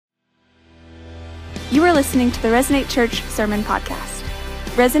You are listening to the Resonate Church Sermon Podcast.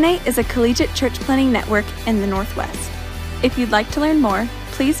 Resonate is a collegiate church planting network in the Northwest. If you'd like to learn more,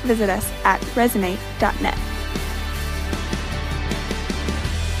 please visit us at resonate.net.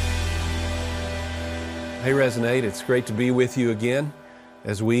 Hey Resonate, it's great to be with you again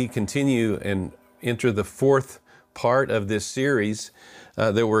as we continue and enter the fourth part of this series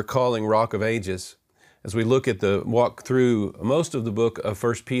that we're calling Rock of Ages, as we look at the walk through most of the book of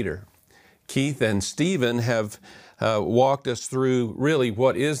 1 Peter. Keith and Stephen have walked us through really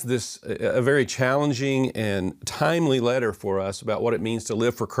what is this a very challenging and timely letter for us about what it means to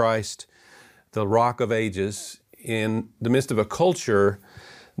live for Christ, the Rock of Ages, in the midst of a culture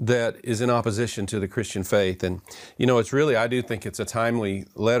that is in opposition to the Christian faith. And you know, I do think it's a timely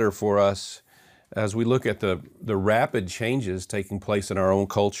letter for us as we look at the rapid changes taking place in our own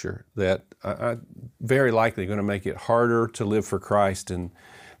culture that are very likely going to make it harder to live for Christ than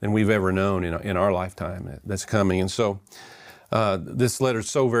we've ever known in our lifetime that's coming. And so this letter is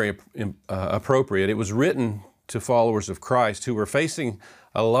so very appropriate. It was written to followers of Christ who were facing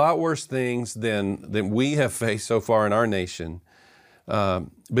a lot worse things than we have faced so far in our nation. But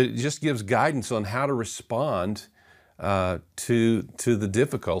it just gives guidance on how to respond to the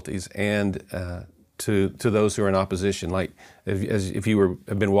difficulties and to those who are in opposition. Like if you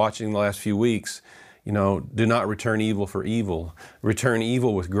have been watching the last few weeks, you know, do not return evil for evil. Return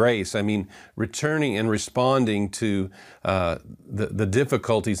evil with grace. I mean, returning and responding to the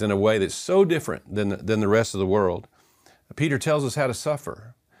difficulties in a way that's so different than the rest of the world. Peter tells us how to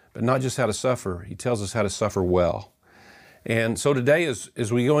suffer, but not just how to suffer. He tells us how to suffer well. And so today,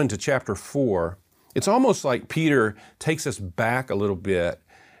 as we go into chapter 4, it's almost like Peter takes us back a little bit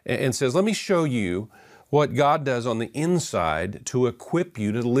and says, let me show you what God does on the inside to equip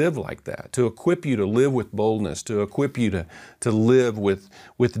you to live like that, to equip you to live with boldness, to equip you to live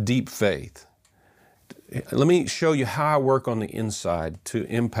with deep faith. Let me show you how I work on the inside to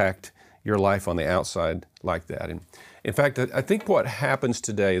impact your life on the outside like that. And in fact, I think what happens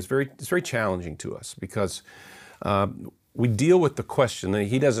today is it's very challenging to us because we deal with the question,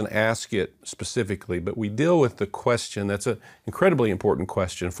 he doesn't ask it specifically, but we deal with the question that's an incredibly important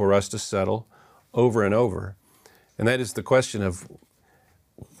question for us to settle over and over. And that is the question of,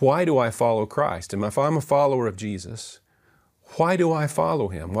 why do I follow Christ? And if I'm a follower of Jesus, why do I follow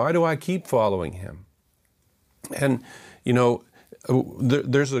Him? Why do I keep following Him? And, you know,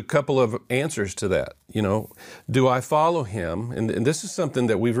 there's a couple of answers to that. You know, do I follow Him? And this is something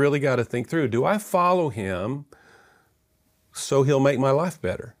that we've really got to think through. Do I follow Him so He'll make my life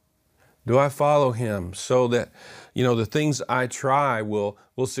better? Do I follow Him so that, you know, the things I try will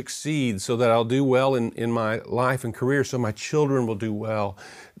succeed, so that I'll do well in my life and career, so my children will do well?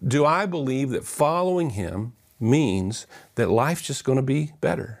 Do I believe that following Him means that life's just going to be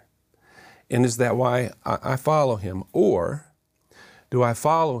better? And is that why I follow Him? Or do I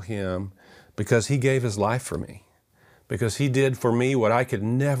follow Him because He gave His life for me? Because He did for me what I could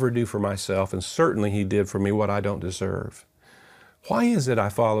never do for myself, and certainly He did for me what I don't deserve. Why is it I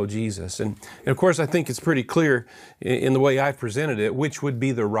follow Jesus? And of course, I think it's pretty clear in the way I've presented it, which would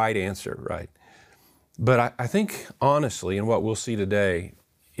be the right answer, right? But I think honestly, and what we'll see today,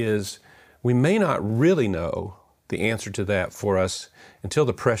 is we may not really know the answer to that for us until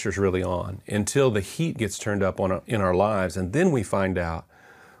the pressure's really on, until the heat gets turned up in our lives, and then we find out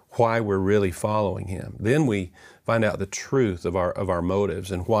why we're really following Him. Then we find out the truth of our motives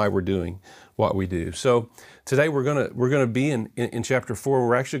and why we're doing what we do. So today we're gonna be in chapter 4.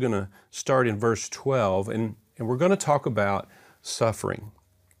 We're actually gonna start in verse 12, and we're gonna talk about suffering.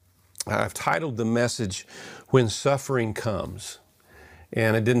 I've titled the message, When Suffering Comes.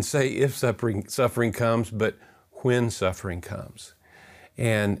 And I didn't say if suffering comes, but when suffering comes.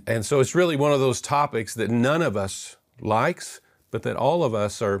 And so it's really one of those topics that none of us likes, but that all of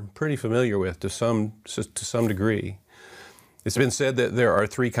us are pretty familiar with to some degree. It's been said that there are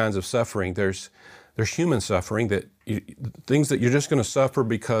three kinds of suffering. There's human suffering, things that you're just going to suffer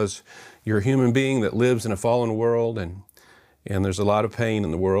because you're a human being that lives in a fallen world, and there's a lot of pain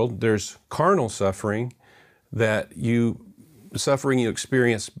in the world. There's carnal suffering, suffering you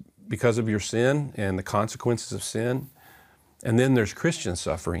experience because of your sin and the consequences of sin. And then there's Christian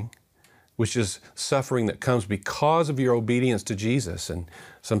suffering, which is suffering that comes because of your obedience to Jesus, and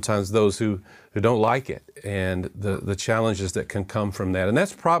sometimes those who don't like it, and the challenges that can come from that. And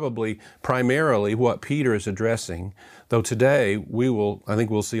that's probably primarily what Peter is addressing, though today I think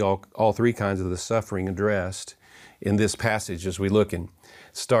we'll see all three kinds of the suffering addressed in this passage as we look and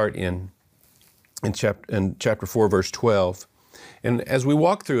start in chapter 4, verse 12. And as we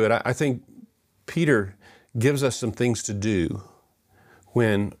walk through it, I think Peter gives us some things to do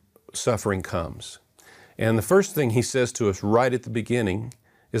when suffering comes. And the first thing he says to us right at the beginning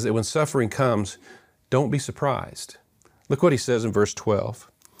is that when suffering comes, don't be surprised. Look what he says in verse 12.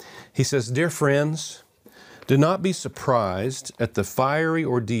 He says, "Dear friends, do not be surprised at the fiery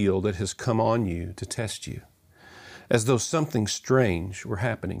ordeal that has come on you to test you, as though something strange were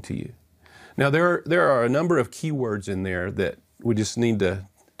happening to you." Now, there are a number of key words in there that we just need to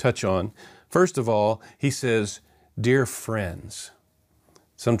touch on. First of all, he says, "Dear friends."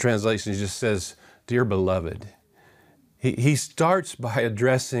 Some translations just says, "Dear beloved." He starts by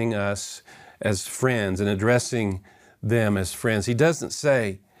addressing us as friends and addressing them as friends. He doesn't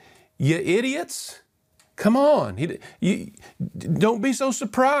say, "You idiots, come on. Don't be so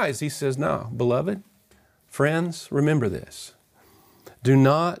surprised." He says, "No, beloved, friends, remember this. Do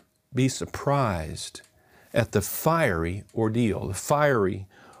not be surprised at the fiery ordeal." The fiery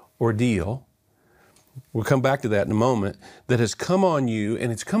ordeal, we'll come back to that in a moment, that has come on you,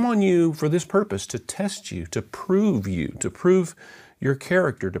 and it's come on you for this purpose, to test you, to prove your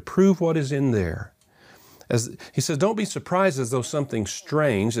character, to prove what is in there. As he says, don't be surprised as though something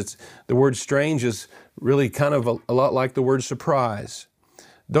strange. The word strange is really kind of a lot like the word surprise.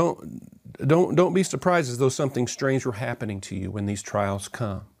 Don't be surprised as though something strange were happening to you when these trials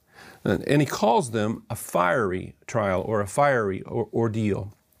come. And he calls them a fiery trial or a fiery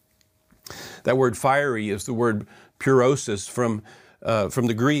ordeal. That word fiery is the word purosis from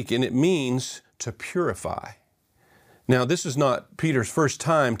the Greek, and it means to purify. Now, this is not Peter's first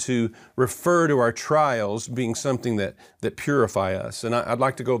time to refer to our trials being something that purify us. And I'd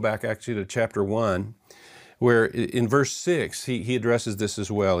like to go back actually to chapter 1, where in verse 6, he addresses this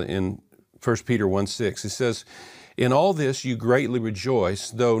as well in 1 Peter 1:6. He says, "In all this you greatly rejoice,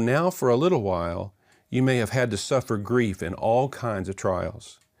 though now for a little while you may have had to suffer grief in all kinds of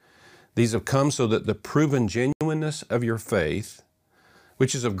trials. These have come so that the proven genuineness of your faith,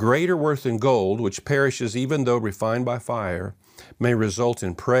 which is of greater worth than gold, which perishes even though refined by fire, may result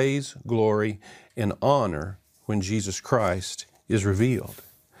in praise, glory, and honor when Jesus Christ is revealed."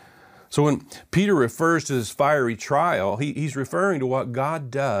 So when Peter refers to this fiery trial, he's referring to what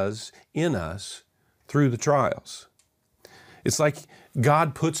God does in us through the trials. It's like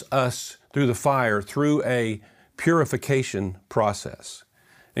God puts us through the fire, through a purification process.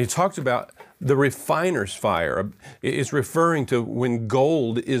 And he talks about the refiner's fire. It's referring to when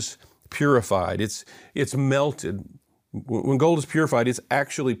gold is purified. It's melted. When gold is purified, it's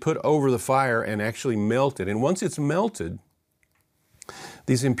actually put over the fire and actually melted. And once it's melted,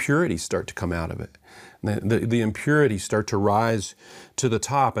 these impurities start to come out of it. The impurities start to rise to the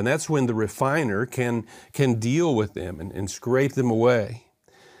top. And that's when the refiner can deal with them and scrape them away.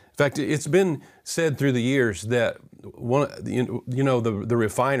 In fact, it's been said through the years that the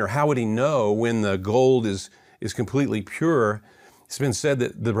refiner, how would he know when the gold is completely pure? It's been said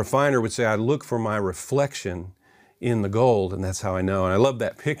that the refiner would say, "I look for my reflection in the gold," and that's how I know. And I love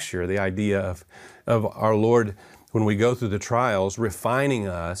that picture, the idea of our Lord, when we go through the trials, refining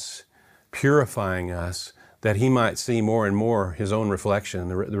us, purifying us, that he might see more and more his own reflection,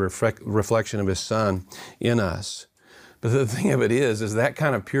 the reflection of his Son in us. But the thing of it is that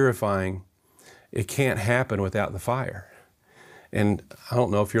kind of purifying, it can't happen without the fire. And I don't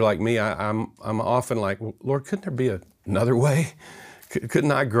know if you're like me, I'm often like, "Lord, couldn't there be another way?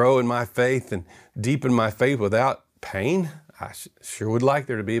 Couldn't I grow in my faith and deepen my faith without pain?" I sure would like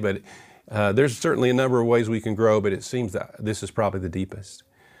there to be, but there's certainly a number of ways we can grow, but it seems that this is probably the deepest.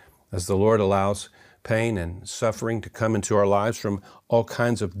 As the Lord allows pain and suffering to come into our lives from all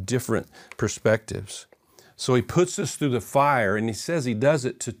kinds of different perspectives. So he puts us through the fire, and he says he does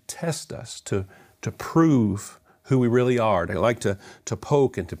it to test us, to prove who we really are, to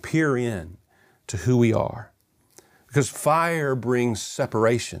poke and to peer in to who we are. Because fire brings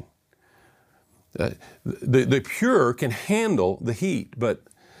separation. The pure can handle the heat, but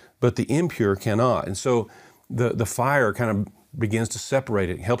the impure cannot. And so the fire kind of begins to separate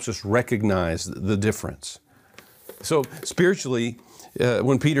it. It helps us recognize the difference. So spiritually,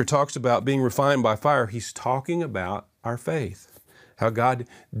 when Peter talks about being refined by fire, he's talking about our faith, how God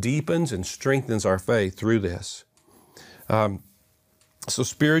deepens and strengthens our faith through this. So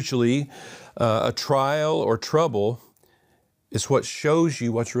spiritually, a trial or trouble is what shows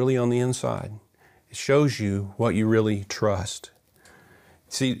you what's really on the inside. It shows you what you really trust.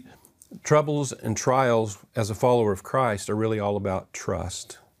 See, troubles and trials as a follower of Christ are really all about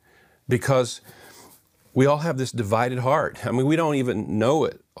trust, because we all have this divided heart. I mean, we don't even know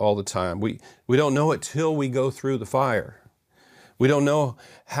it all the time. We don't know it till we go through the fire. We don't know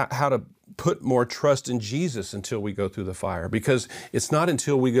how to put more trust in Jesus until we go through the fire, because it's not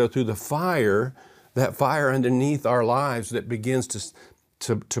until we go through the fire, that fire underneath our lives, that begins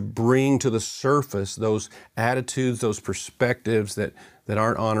to bring to the surface those attitudes, those perspectives that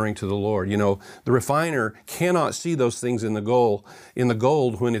aren't honoring to the Lord. You know, the refiner cannot see those things in the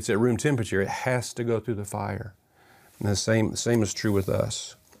gold when it's at room temperature. It has to go through the fire. And the same is true with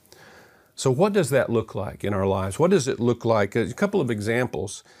us. So what does that look like in our lives? What does it look like? A couple of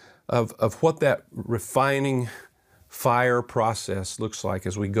examples of what that refining fire process looks like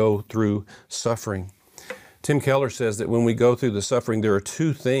as we go through suffering. Tim Keller says that when we go through the suffering, there are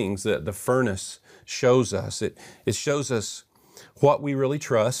two things that the furnace shows us. It shows us what we really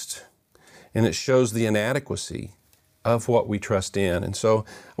trust, and it shows the inadequacy of what we trust in. And so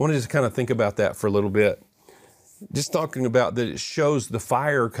I want to just kind of think about that for a little bit. Just talking about that, it shows, the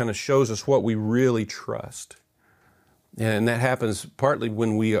fire kind of shows us what we really trust. And that happens partly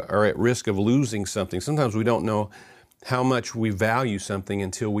when we are at risk of losing something. Sometimes we don't know how much we value something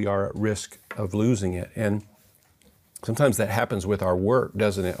until we are at risk of losing it. And sometimes that happens with our work,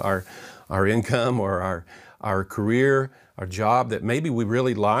 doesn't it? Our income or our career, our job that maybe we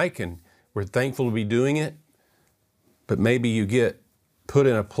really like and we're thankful to be doing it, but maybe you get put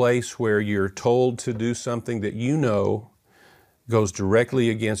in a place where you're told to do something that you know goes directly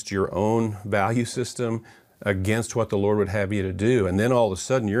against your own value system, against what the Lord would have you to do. And then all of a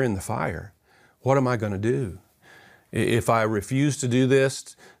sudden you're in the fire. What am I going to do? If I refuse to do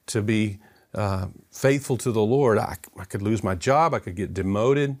this, to be faithful to the Lord, I could lose my job, I could get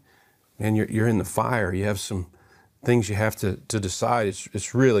demoted, and you're in the fire. You have some things you have to decide.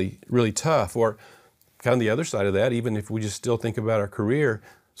 It's really, really tough. Or kind of the other side of that, even if we just still think about our career,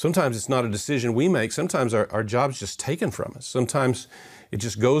 sometimes it's not a decision we make. Sometimes our job's just taken from us. Sometimes it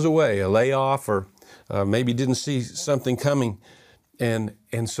just goes away, a layoff, or maybe didn't see something coming. And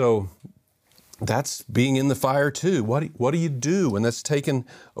so that's being in the fire too. What do you do when that's taken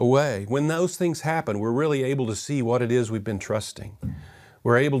away? When those things happen, we're really able to see what it is we've been trusting.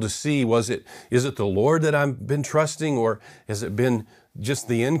 We're able to see, is it the Lord that I've been trusting, or has it been just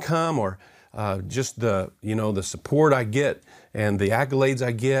the income, or just the support I get and the accolades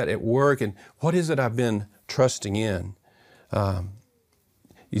I get at work, and what is it I've been trusting in?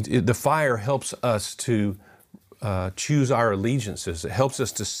 The fire helps us to choose our allegiances. It helps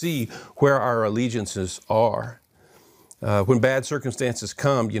us to see where our allegiances are. When bad circumstances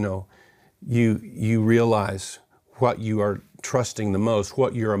come, you realize what you are trusting the most,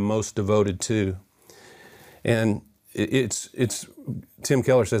 what you're most devoted to. And it's Tim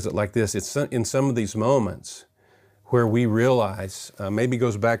Keller says it like this: it's in some of these moments where we realize, maybe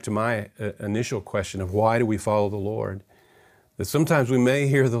goes back to my initial question of why do we follow the Lord, that sometimes we may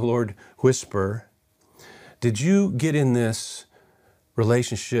hear the Lord whisper, did you get in this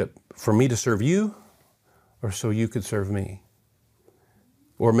relationship for me to serve you, or so you could serve me?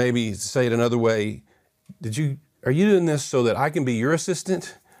 Or maybe say it another way, are you doing this so that I can be your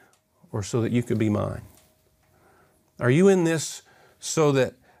assistant, or so that you can be mine? Are you in this so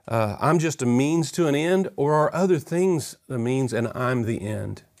that I'm just a means to an end, or are other things the means and I'm the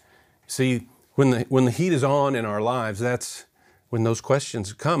end? See, when the heat is on in our lives, that's when those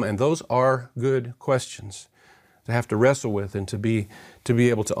questions come, and those are good questions to have to wrestle with and to be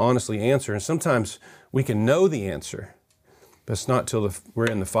able to honestly answer. And sometimes we can know the answer, but it's not till we're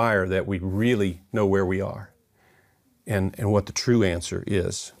in the fire that we really know where we are and what the true answer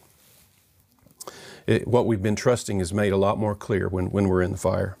is. What we've been trusting is made a lot more clear when we're in the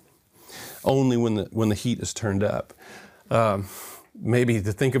fire. Only when the heat is turned up. Maybe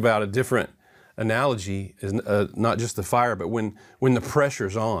to think about a different analogy is not just the fire, but when the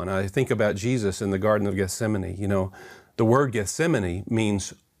pressure's on. I think about Jesus in the Garden of Gethsemane. The word Gethsemane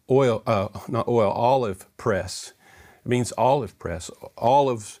means olive press. It means olive press.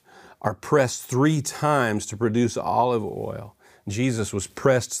 Olives are pressed 3 times to produce olive oil. Jesus was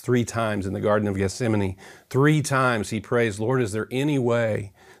pressed 3 times in the Garden of Gethsemane. 3 times he prays, Lord, is there any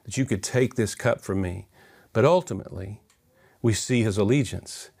way that you could take this cup from me? But ultimately, we see his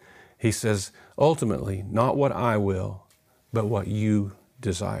allegiance. He says, ultimately, not what I will, but what you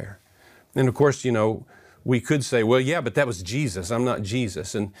desire. And of course, we could say, well, yeah, but that was Jesus. I'm not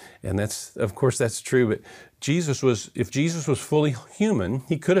Jesus. And that's, of course, that's true. But if Jesus was fully human,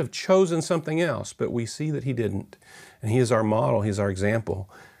 he could have chosen something else, but we see that he didn't. And he is our model, he's our example,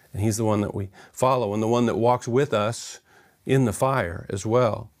 and he's the one that we follow and the one that walks with us in the fire as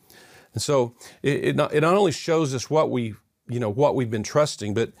well. And so it not only shows us what we've been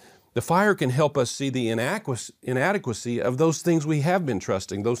trusting, but the fire can help us see the inadequacy of those things we have been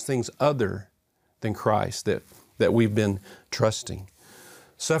trusting, those things other than Christ that we've been trusting.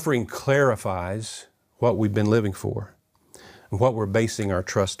 Suffering clarifies what we've been living for and what we're basing our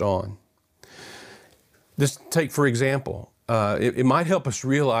trust on. Just take, for example, it might help us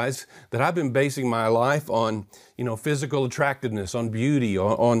realize that I've been basing my life on, physical attractiveness, on beauty,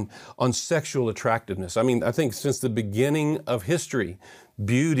 on sexual attractiveness. I mean, I think since the beginning of history,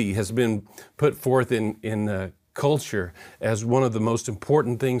 beauty has been put forth in culture as one of the most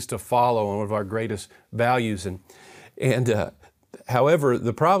important things to follow and one of our greatest values. And however,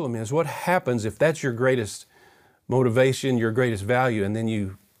 the problem is, what happens if that's your greatest motivation, your greatest value, and then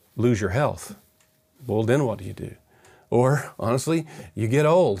you lose your health? Well, then what do you do? Or, honestly, you get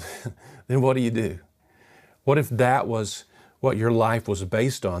old. Then what do you do? What if that was what your life was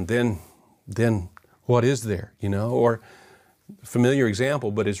based on? Then what is there, Or, familiar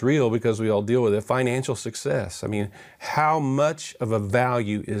example, but it's real because we all deal with it, financial success. I mean, how much of a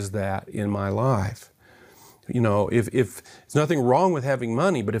value is that in my life? If there's nothing wrong with having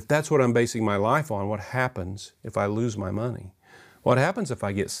money, but if that's what I'm basing my life on, what happens if I lose my money? What happens if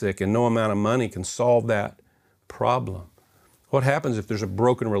I get sick and no amount of money can solve that problem? What happens if there's a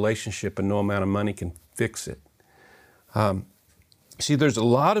broken relationship and no amount of money can fix it? See, there's a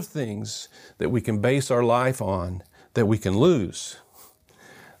lot of things that we can base our life on that we can lose,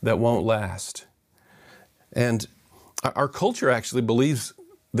 that won't last. And our culture actually believes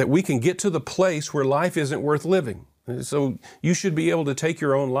that we can get to the place where life isn't worth living. So you should be able to take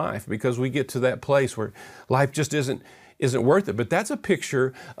your own life because we get to that place where life just isn't worth it. But that's a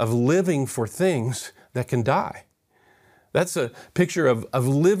picture of living for things that can die. That's a picture of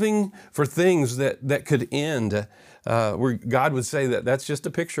living for things that could end, where God would say that that's just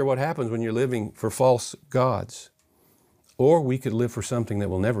a picture of what happens when you're living for false gods. Or we could live for something that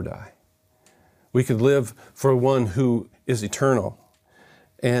will never die. We could live for one who is eternal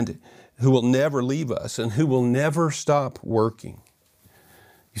and who will never leave us and who will never stop working.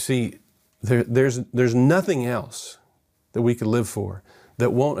 You see, there's nothing else that we could live for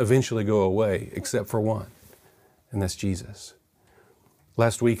that won't eventually go away except for one, and that's Jesus.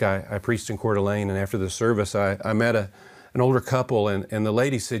 Last week I preached in Coeur d'Alene, and after the service I met an older couple, and the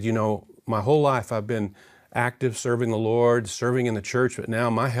lady said, my whole life I've been active, serving the Lord, serving in the church, but now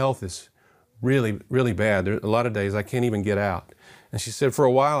my health is really, really bad. There are a lot of days I can't even get out. And she said, for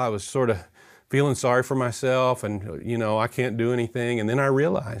a while I was sort of feeling sorry for myself and, I can't do anything. And then I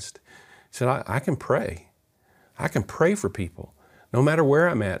realized, she said, I can pray. I can pray for people. No matter where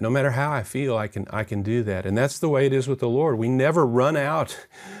I'm at, no matter how I feel, I can do that. And that's the way it is with the Lord. We never run out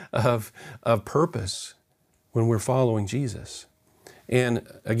of purpose when we're following Jesus. And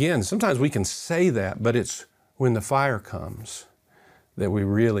again, sometimes we can say that, but it's when the fire comes that we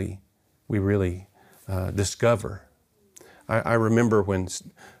really discover. I remember when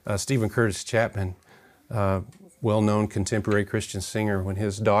Stephen Curtis Chapman, well-known contemporary Christian singer, when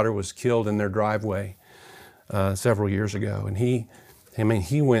his daughter was killed in their driveway several years ago, and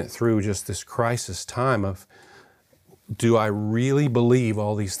he went through just this crisis time of, do I really believe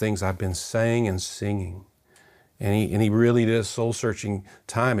all these things I've been saying and singing? And he really did a soul-searching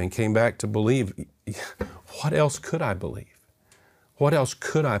time and came back to believe, what else could I believe? What else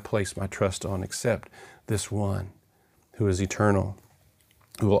could I place my trust on except this one who is eternal,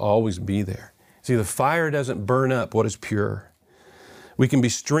 who will always be there? See, the fire doesn't burn up what is pure. We can be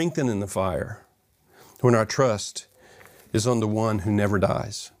strengthened in the fire when our trust is on the one who never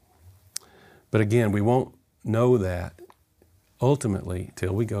dies. But again, we won't know that ultimately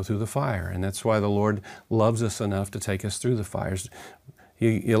till we go through the fire. And that's why the Lord loves us enough to take us through the fires.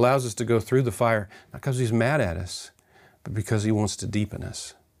 He allows us to go through the fire, not because He's mad at us, but because He wants to deepen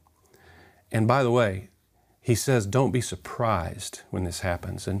us. And by the way, He says, don't be surprised when this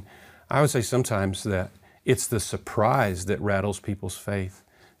happens. And I would say sometimes that it's the surprise that rattles people's faith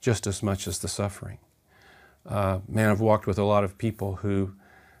just as much as the suffering. I've walked with a lot of people who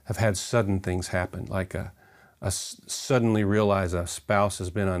have had sudden things happen, like suddenly realize a spouse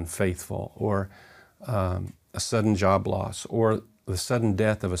has been unfaithful, or a sudden job loss, or the sudden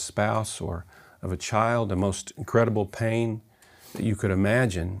death of a spouse or of a child, the most incredible pain that you could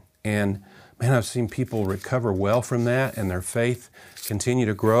imagine. And I've seen people recover well from that and their faith continue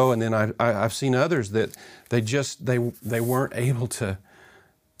to grow. And then I've seen others that they weren't able to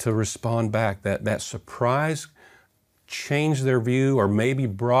respond back. That surprise changed their view, or maybe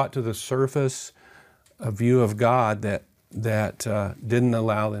brought to the surface a view of God that didn't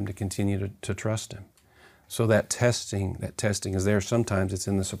allow them to continue to trust Him. So that testing is there. Sometimes it's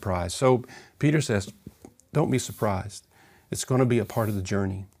in the surprise. So Peter says, don't be surprised. It's going to be a part of the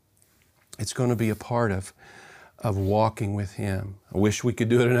journey. It's going to be a part of walking with Him. I wish we could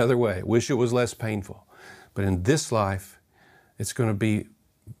do it another way. I wish it was less painful. But in this life, it's going to be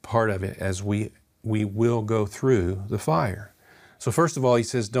part of it as we will go through the fire. So first of all, he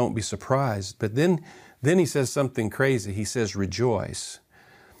says, don't be surprised. But then Then he says something crazy. He says, rejoice.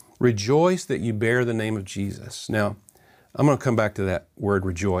 Rejoice that you bear the name of Jesus. Now, I'm going to come back to that word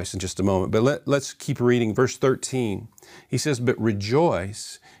rejoice in just a moment, but let's keep reading verse 13. He says, but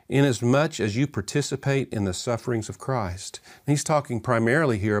rejoice inasmuch as you participate in the sufferings of Christ. And he's talking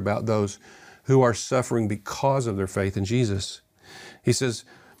primarily here about those who are suffering because of their faith in Jesus. He says,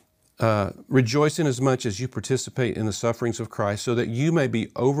 rejoice inasmuch as you participate in the sufferings of Christ, so that you may be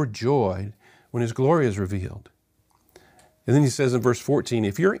overjoyed when His glory is revealed. And then he says in verse 14,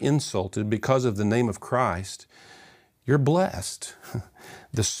 if you're insulted because of the name of Christ, you're blessed.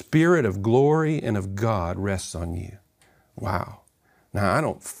 The Spirit of glory and of God rests on you. Wow. Now, I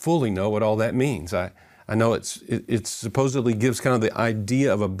don't fully know what all that means. I know it supposedly gives kind of the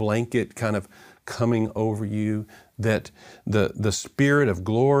idea of a blanket kind of coming over you, that the Spirit of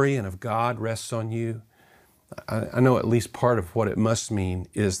glory and of God rests on you. I know at least part of what it must mean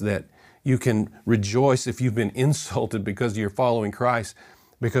is that you can rejoice if you've been insulted because you're following Christ,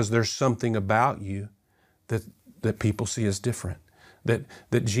 because there's something about you that people see as different,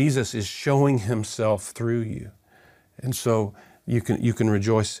 that Jesus is showing Himself through you. And so you can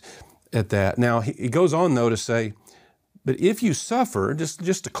rejoice at that. Now, he goes on, though, to say, but if you suffer,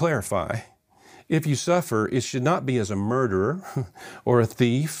 just to clarify, if you suffer, it should not be as a murderer or a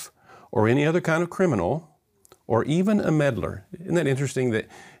thief or any other kind of criminal or even a meddler. Isn't that interesting that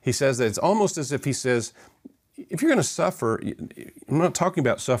he says that? It's almost as if he says, if you're going to suffer, I'm not talking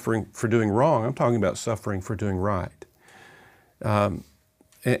about suffering for doing wrong. I'm talking about suffering for doing right.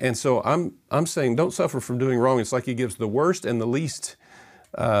 And so I'm saying don't suffer from doing wrong. It's like he gives the worst and the least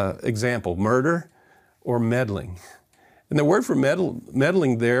example, murder or meddling. And the word for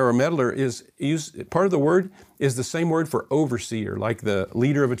meddling there, or meddler, is used, part of the word is the same word for overseer, like the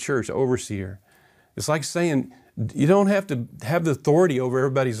leader of a church, overseer. It's like saying you don't have to have the authority over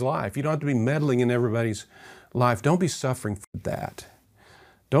everybody's life. You don't have to be meddling in everybody's life. Don't be suffering for that.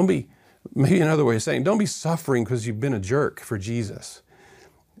 Don't be, maybe another way of saying, don't be suffering because you've been a jerk for Jesus.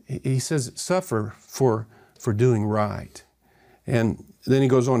 He says suffer for doing right. And then he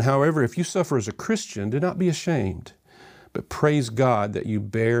goes on, however, if you suffer as a Christian, do not be ashamed, but praise God that you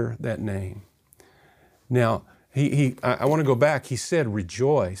bear that name. Now, I want to go back. He said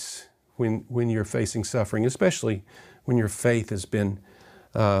rejoice when you're facing suffering, especially when your faith has been,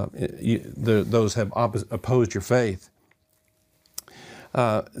 those have opposed your faith.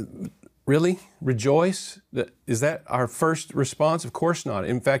 Really? Rejoice? Is that our first response? Of course not.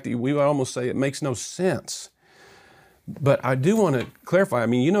 In fact, we would almost say it makes no sense. But I do want to clarify,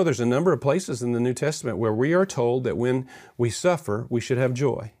 there's a number of places in the New Testament where we are told that when we suffer, we should have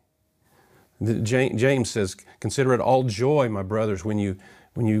joy. James says, consider it all joy, my brothers, when you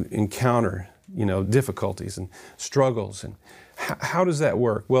encounter, difficulties and struggles. And how does that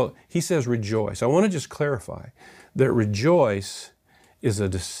work? Well, he says rejoice. I want to just clarify that rejoice is a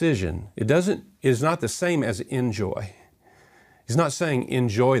decision. It is not the same as enjoy. He's not saying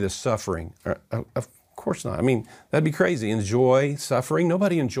enjoy the suffering. Of course not. That'd be crazy. Enjoy suffering.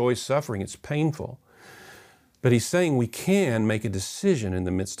 Nobody enjoys suffering. It's painful. But he's saying we can make a decision in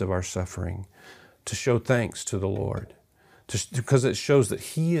the midst of our suffering to show thanks to the Lord, because it shows that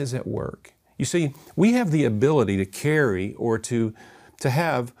He is at work. You see, we have the ability to carry or to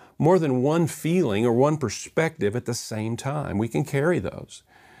have more than one feeling or one perspective at the same time. We can carry those.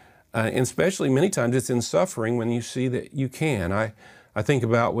 And especially many times it's in suffering when you see that you can. I think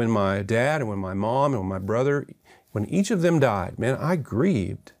about when my dad and when my mom and when my brother, when each of them died, man, I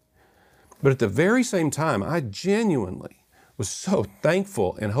grieved. But at the very same time, I genuinely was so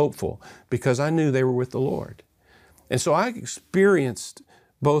thankful and hopeful because I knew they were with the Lord. And so I experienced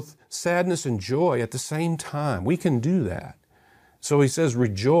both sadness and joy at the same time. We can do that. So he says,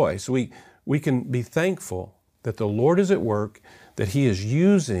 rejoice. We can be thankful that the Lord is at work, that He is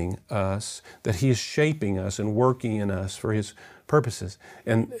using us, that He is shaping us and working in us for His purposes.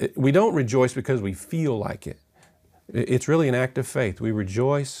 And we don't rejoice because we feel like it. It's really an act of faith. We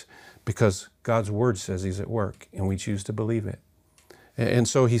rejoice because God's Word says He's at work, and we choose to believe it. And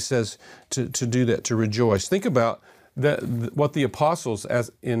so he says to do that, to rejoice. Think about what the apostles,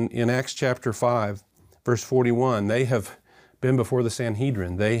 as in Acts chapter 5, verse 41, they have been before the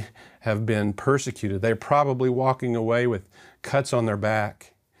Sanhedrin. They have been persecuted. They're probably walking away with cuts on their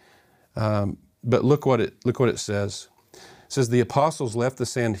back. But look what it says. It says, the apostles left the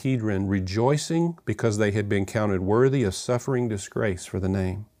Sanhedrin rejoicing because they had been counted worthy of suffering disgrace for the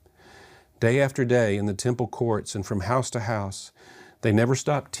name. Day after day in the temple courts and from house to house, they never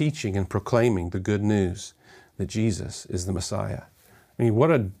stopped teaching and proclaiming the good news that Jesus is the Messiah.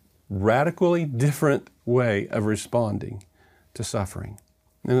 What a radically different way of responding to suffering.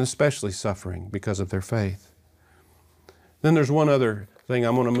 and especially suffering because of their faith. Then there's one other thing.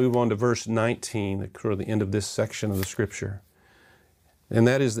 I'm going to move on to verse 19, toward the end of this section of the Scripture. And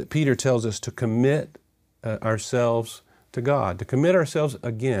that is that Peter tells us to commit ourselves to God, to commit ourselves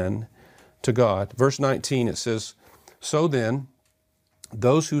again to God. Verse 19, it says, "So then,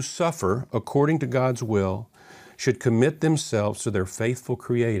 those who suffer according to God's will should commit themselves to their faithful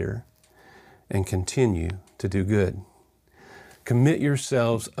Creator and continue to do good." Commit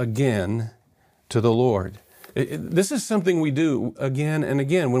yourselves again to the Lord. This is something we do again and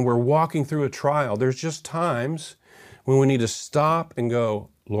again when we're walking through a trial. There's just times when we need to stop and go,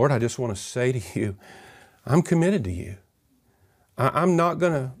 "Lord, I just want to say to you, I'm committed to you. I'm not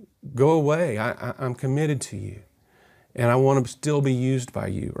going to go away. I'm committed to you. And I want to still be used by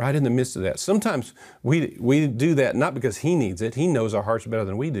you," right in the midst of that. Sometimes we do that not because He needs it. He knows our hearts better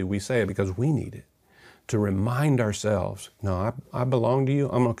than we do. We say it because we need it, to remind ourselves, no, I belong to you.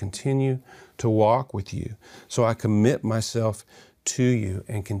 I'm going to continue to walk with you. So I commit myself to you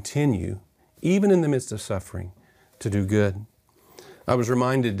and continue, even in the midst of suffering, to do good. I was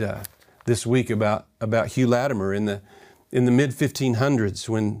reminded this week about Hugh Latimer in the mid-1500s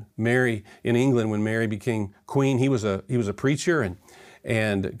when Mary, in England, when Mary became queen. He was a preacher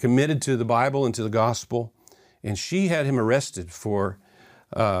and committed to the Bible and to the gospel. And she had him arrested for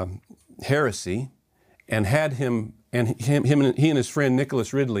heresy and had him and his friend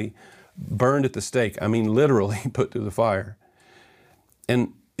Nicholas Ridley burned at the stake. I mean, literally put through the fire.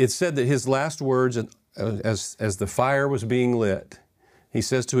 And it said that his last words as the fire was being lit, he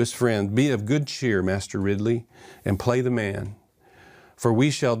says to his friend, "Be of good cheer, Master Ridley, and play the man. For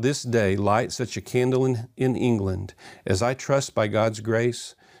we shall this day light such a candle in England as I trust by God's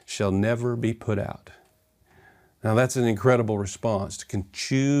grace shall never be put out." Now that's an incredible response, to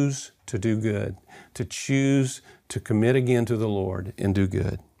choose to do good, to choose to commit again to the Lord and do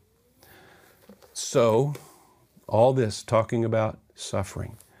good. So, all this talking about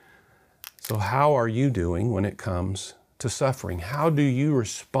suffering. So how are you doing when it comes to suffering? How do you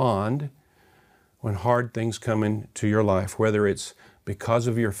respond when hard things come into your life, whether it's because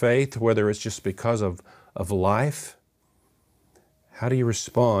of your faith, whether it's just because of life? How do you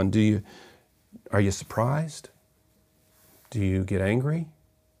respond? Are you surprised? Do you get angry?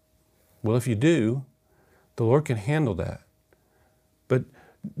 Well, if you do, the Lord can handle that. But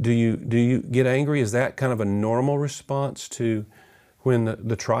do you get angry? Is that kind of a normal response to when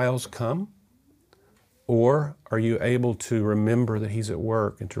the trials come? Or are you able to remember that He's at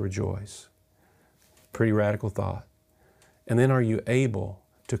work and to rejoice? Pretty radical thought. And then are you able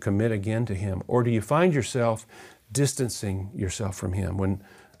to commit again to Him? Or do you find yourself distancing yourself from Him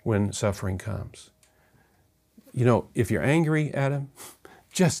when suffering comes? You know, if you're angry at Him,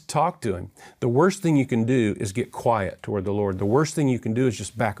 just talk to Him. The worst thing you can do is get quiet toward the Lord. The worst thing you can do is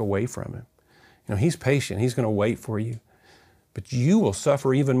just back away from Him. You know, He's patient. He's going to wait for you. But you will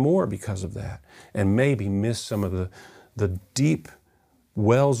suffer even more because of that and maybe miss some of the deep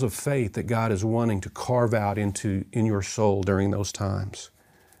wells of faith that God is wanting to carve out in your soul during those times.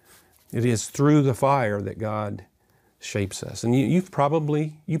 It is through the fire that God shapes us. And you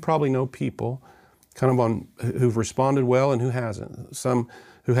probably know people kind of who've responded well and who hasn't. Some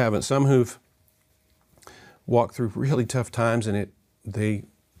who haven't. Some who've walked through really tough times and they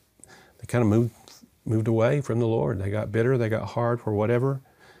kind of moved away from the Lord. They got bitter, they got hard for whatever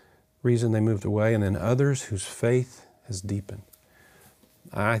reason they moved away. And then others whose faith has deepened.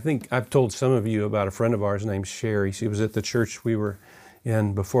 I think I've told some of you about a friend of ours named Sherry. She was at the church we were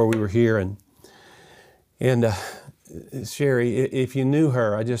in before we were here. And Sherry, if you knew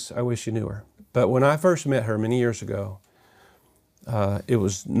her, I wish you knew her. But when I first met her many years ago, it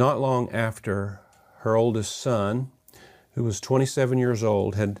was not long after her oldest son, who was 27 years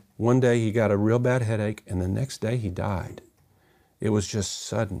old, one day he got a real bad headache, and the next day he died. It was just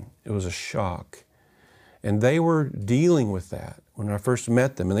sudden. It was a shock. And they were dealing with that when I first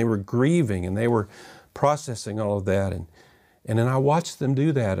met them, and they were grieving, and they were processing all of that. And then I watched them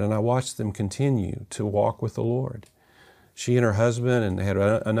do that, and I watched them continue to walk with the Lord. She and her husband, and they had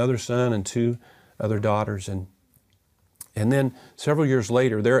another son and 2 other daughters. And then several years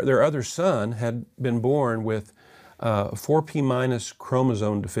later, their other son had been born with 4p minus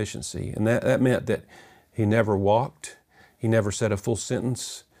chromosome deficiency. And that meant that he never walked. He never said a full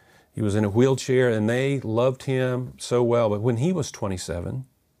sentence. He was in a wheelchair, and they loved him so well. But when he was 27,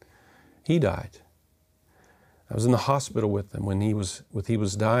 he died. I was in the hospital with them when he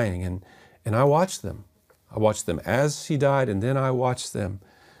was dying, and I watched them. I watched them as he died, and then I watched them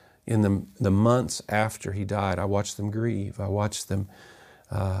in the months after he died. I watched them grieve. I watched them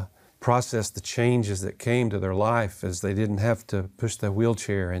process the changes that came to their life as they didn't have to push the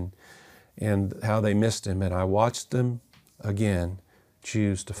wheelchair, and how they missed Him. And I watched them again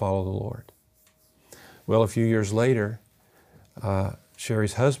choose to follow the Lord. Well, a few years later,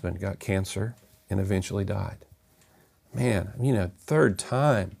 Sherry's husband got cancer and eventually died. Man, third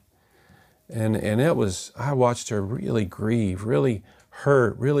time. And it was, I watched her really grieve, really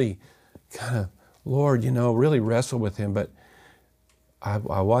hurt, really kind of, Lord, really wrestle with Him. But I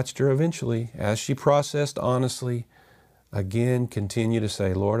watched her eventually, as she processed honestly, again continue to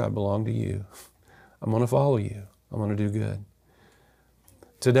say, Lord, I belong to You. I'm going to follow You. I'm going to do good.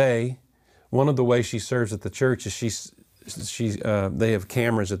 Today, one of the ways she serves at the church is they have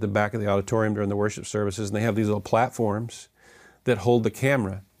cameras at the back of the auditorium during the worship services, and they have these little platforms that hold the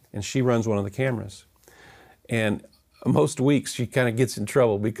camera, and she runs one of the cameras. And most weeks she kind of gets in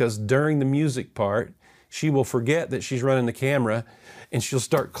trouble because during the music part, she will forget that she's running the camera, and she'll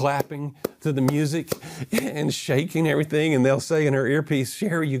start clapping to the music and shaking everything, and they'll say in her earpiece,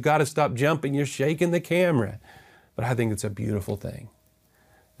 Sherry, you got to stop jumping, you're shaking the camera. But I think it's a beautiful thing.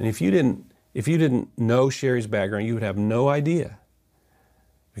 And if you didn't know Sherry's background, you would have no idea.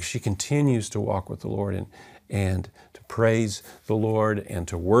 Because she continues to walk with the Lord and to praise the Lord and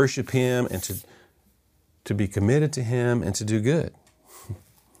to worship Him and to be committed to Him and to do good.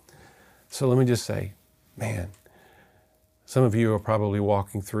 So let me just say, man, some of you are probably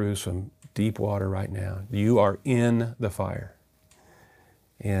walking through some deep water right now. You are in the fire.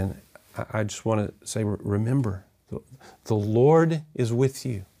 And I just want to say, remember, the Lord is with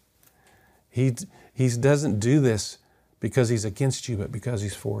you. He doesn't do this because He's against you, but because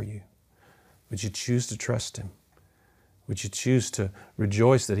He's for you. Would you choose to trust Him? Would you choose to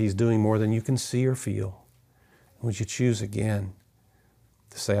rejoice that He's doing more than you can see or feel? Would you choose again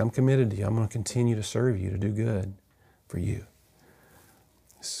to say, I'm committed to You. I'm going to continue to serve You, to do good for You.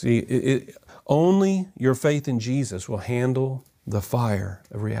 See, only your faith in Jesus will handle the fire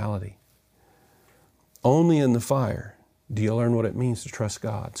of reality. Only in the fire do you learn what it means to trust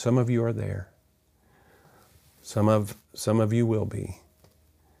God. Some of you are there. Some of you will be.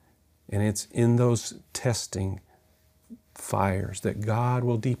 And it's in those testing fires that God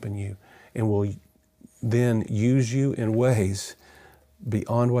will deepen you and will then use you in ways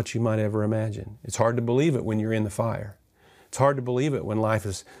beyond what you might ever imagine. It's hard to believe it when you're in the fire. It's hard to believe it when life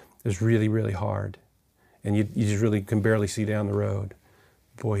is really, really hard and you just really can barely see down the road.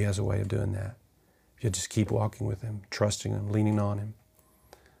 Boy, He has a way of doing that. You just keep walking with Him, trusting Him, leaning on Him,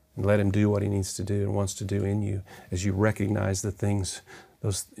 and let Him do what He needs to do and wants to do in you as you recognize the things,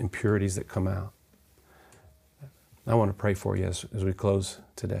 those impurities that come out. I want to pray for you as we close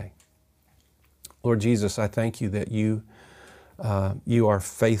today. Lord Jesus, I thank You that You are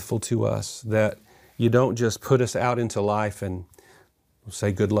faithful to us, that You don't just put us out into life and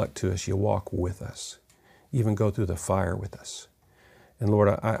say good luck to us. You walk with us. You even go through the fire with us. And Lord,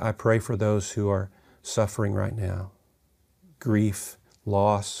 I pray for those who are suffering right now, grief,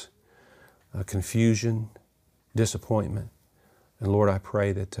 loss, confusion, disappointment. And Lord, I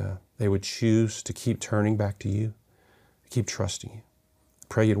pray that they would choose to keep turning back to You, keep trusting You. I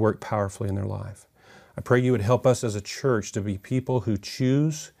pray You'd work powerfully in their life. I pray You would help us as a church to be people who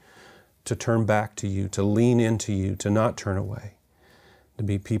choose to turn back to You, to lean into You, to not turn away, to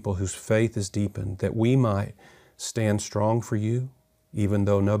be people whose faith is deepened, that we might stand strong for You, even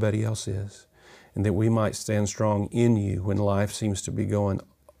though nobody else is, and that we might stand strong in You when life seems to be going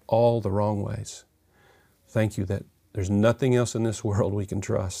all the wrong ways. Thank You that there's nothing else in this world we can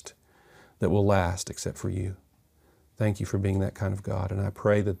trust that will last except for You. Thank You for being that kind of God, and I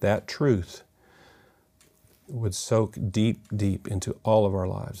pray that that truth would soak deep, deep into all of our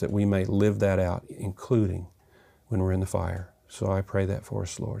lives, that we may live that out, including when we're in the fire. So I pray that for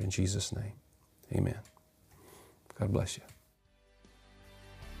us, Lord, in Jesus' name. Amen. God bless you.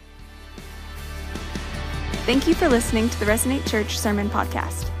 Thank you for listening to the Resonate Church Sermon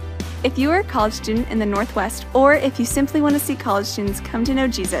Podcast. If you are a college student in the Northwest, or if you simply want to see college students come to know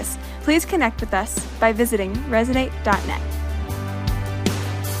Jesus, please connect with us by visiting resonate.net.